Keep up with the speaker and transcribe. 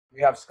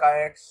We have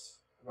SkyX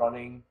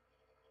running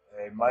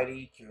a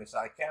MEII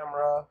QSI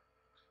camera,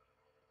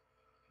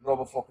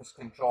 global focus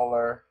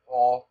controller,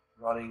 all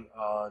running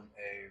on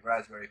a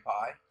Raspberry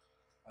Pi,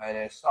 and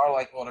a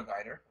Starlight auto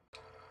guider.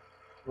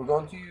 We're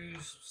going to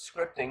use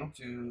scripting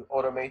to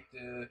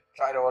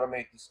try to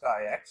automate the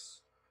SkyX.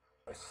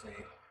 Let's see.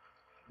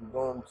 We're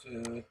going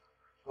to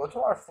go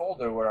to our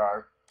folder where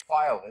our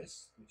file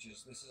is,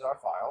 this is our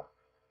file.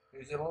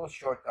 Here's a little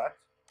shortcut.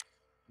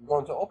 We're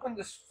going to open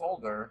this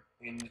folder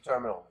in the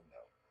terminal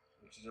window,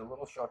 which is a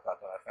little shortcut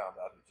that I found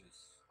out, which is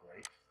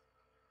great.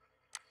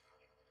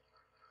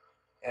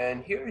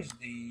 And here's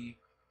the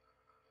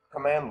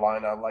command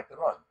line I'd like to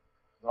run.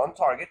 Run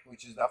target,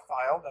 which is that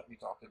file that we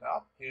talked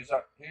about. Here's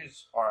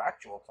our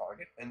actual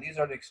target, and these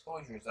are the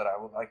exposures that I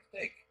would like to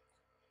take.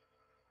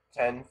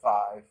 10,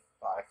 5,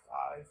 5,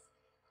 5.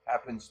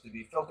 Happens to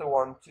be filter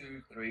 1,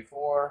 2, 3,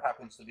 4.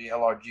 Happens to be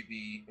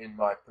LRGB in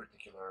my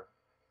particular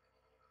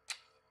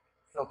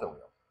filter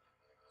wheel.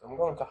 So I'm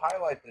going to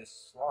highlight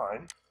this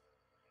line,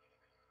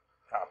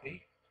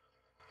 copy.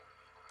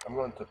 I'm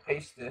going to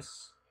paste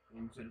this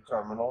into the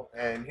terminal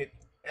and hit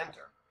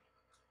enter.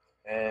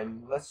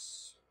 And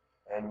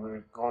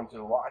we're going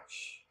to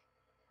watch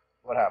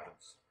what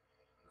happens.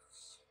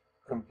 It's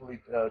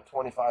complete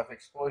 25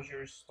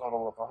 exposures,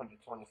 total of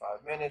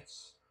 125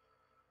 minutes.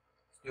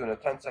 It's doing a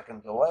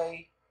 10-second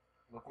delay,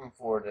 looking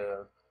for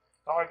the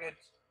target.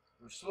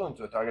 We're slewing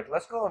to a target.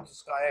 Let's go into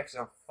SkyX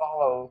and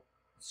follow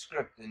the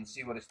script and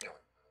see what it's doing.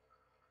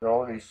 We're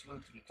already slew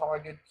to the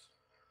target.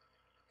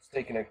 It's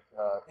taking an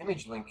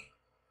image link.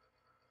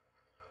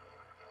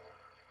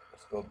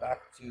 Let's go back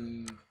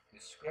to the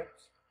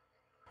script.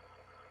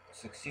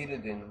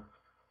 Succeeded in,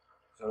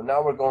 so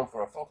now we're going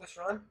for a focus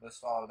run. Let's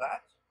follow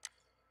that.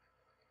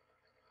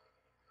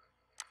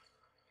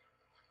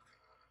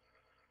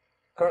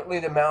 Currently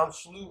the mount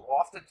slew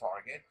off the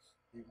target.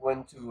 It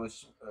went to a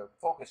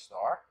focus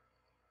star,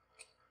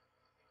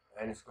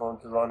 and it's going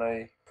to run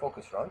a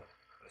focus run.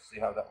 Let's see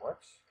how that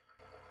works.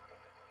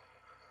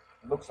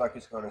 It looks like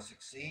it's going to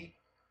succeed.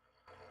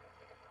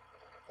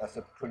 That's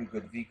a pretty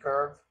good V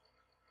curve.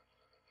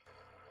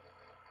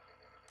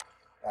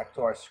 Back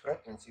to our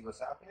script and see what's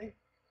happening.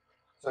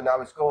 So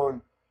now it's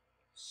going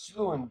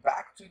slewing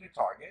back to the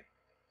target.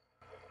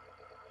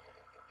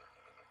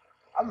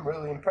 I'm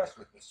really impressed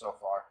with this so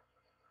far.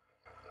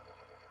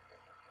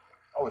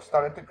 Oh, it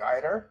started the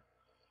guider.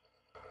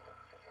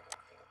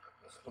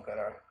 Let's look at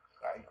our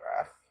guide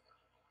graph.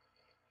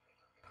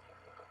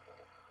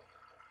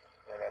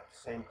 And at the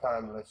same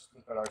time, let's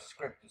look at our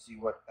script to see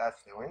what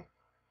that's doing.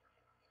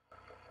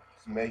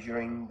 It's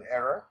measuring the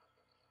error.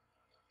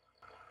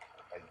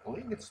 I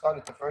believe it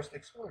started the first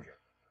exposure.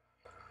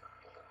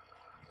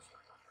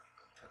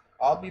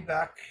 I'll be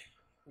back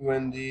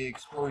when the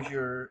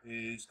exposure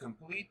is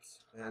complete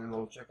and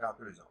we'll check out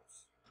the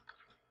results.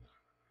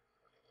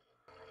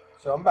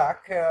 So I'm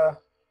back.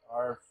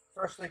 Our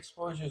first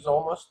exposure is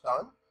almost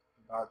done.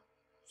 About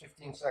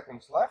 15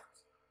 seconds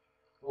left.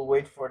 We'll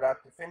wait for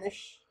that to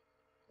finish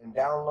and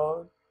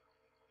download.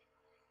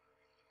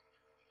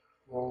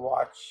 We'll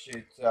watch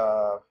it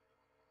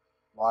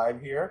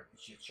live here. It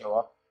should show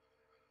up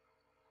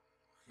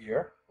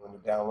here when the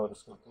download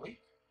is complete.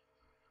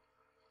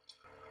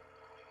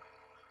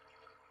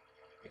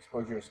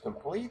 Exposure is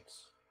complete.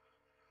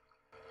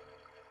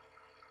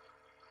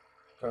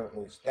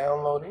 Currently it's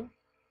downloading.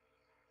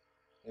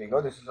 There you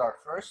go. This is our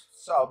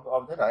first sub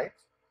of the night,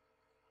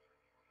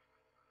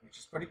 which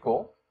is pretty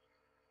cool.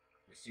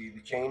 You see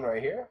the chain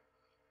right here.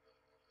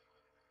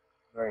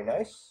 Very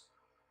nice.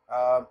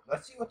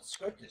 Let's see what the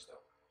script is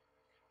though.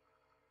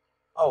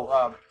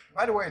 Oh,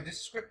 by the way,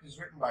 this script is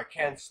written by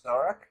Ken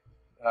Starek.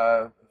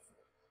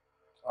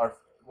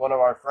 One of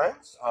our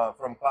friends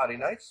from Cloudy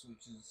Nights,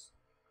 which is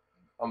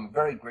I'm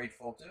very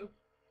grateful to,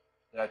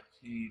 that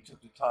he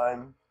took the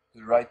time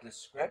to write this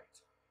script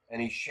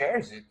and he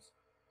shares it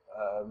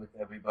with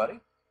everybody.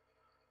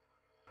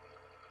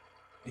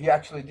 He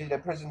actually did a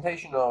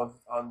presentation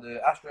on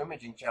the Astro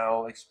Imaging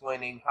channel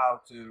explaining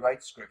how to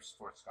write scripts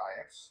for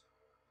SkyX,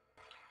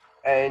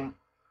 and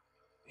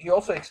he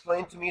also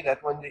explained to me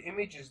that when the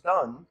image is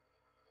done,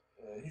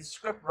 his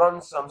script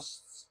runs some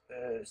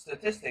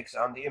statistics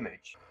on the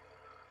image.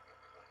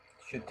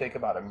 Should take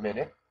about a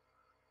minute.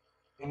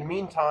 In the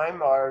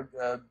meantime, our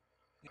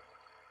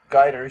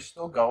guider is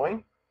still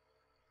going.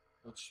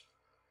 Looks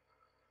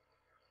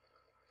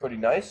pretty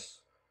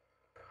nice.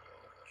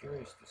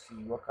 Curious to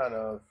see what kind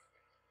of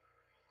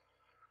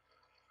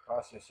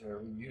processor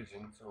we're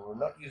using. So we're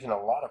not using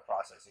a lot of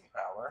processing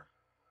power.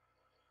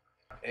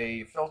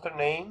 A filter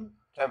name,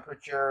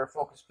 temperature,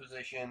 focus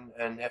position,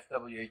 and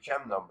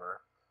FWHM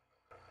number.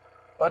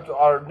 But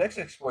our next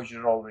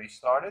exposure already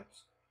started.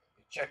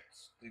 It checked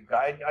the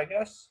guide, I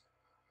guess.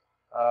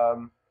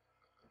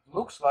 It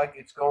looks like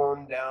it's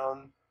going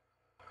down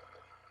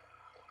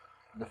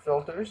the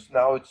filters.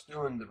 Now it's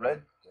doing the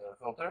red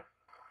filter.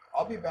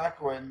 I'll be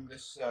back when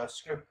this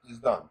script is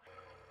done.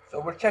 So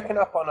we're checking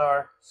up on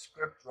our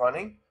script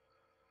running.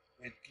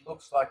 It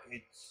looks like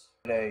it's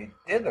a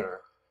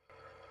dither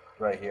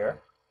right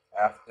here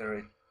after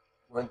it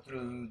went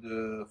through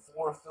the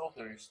 4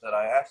 filters that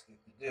I asked it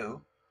to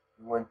do.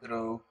 We went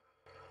through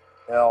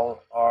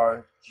L,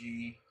 R,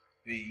 G,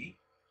 B.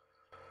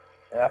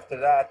 And after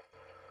that,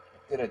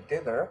 it did a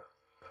dither,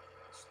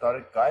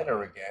 started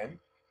guider again,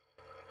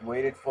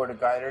 waited for the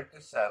guider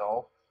to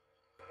settle,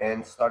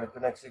 and started the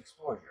next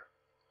exposure.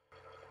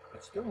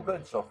 It's doing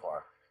good so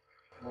far.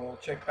 We'll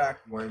check back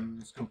when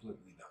it's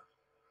completely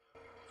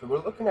done. So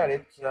we're looking at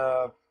it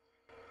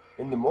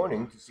in the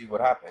morning to see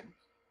what happens.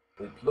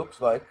 It looks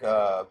like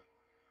at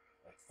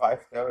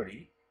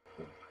 5:30,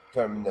 we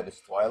determined that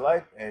it's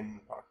twilight and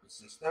park the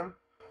system.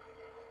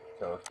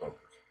 Telescope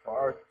is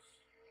parked.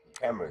 The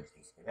camera is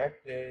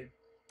disconnected.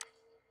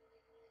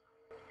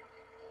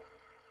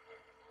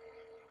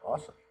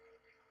 Awesome.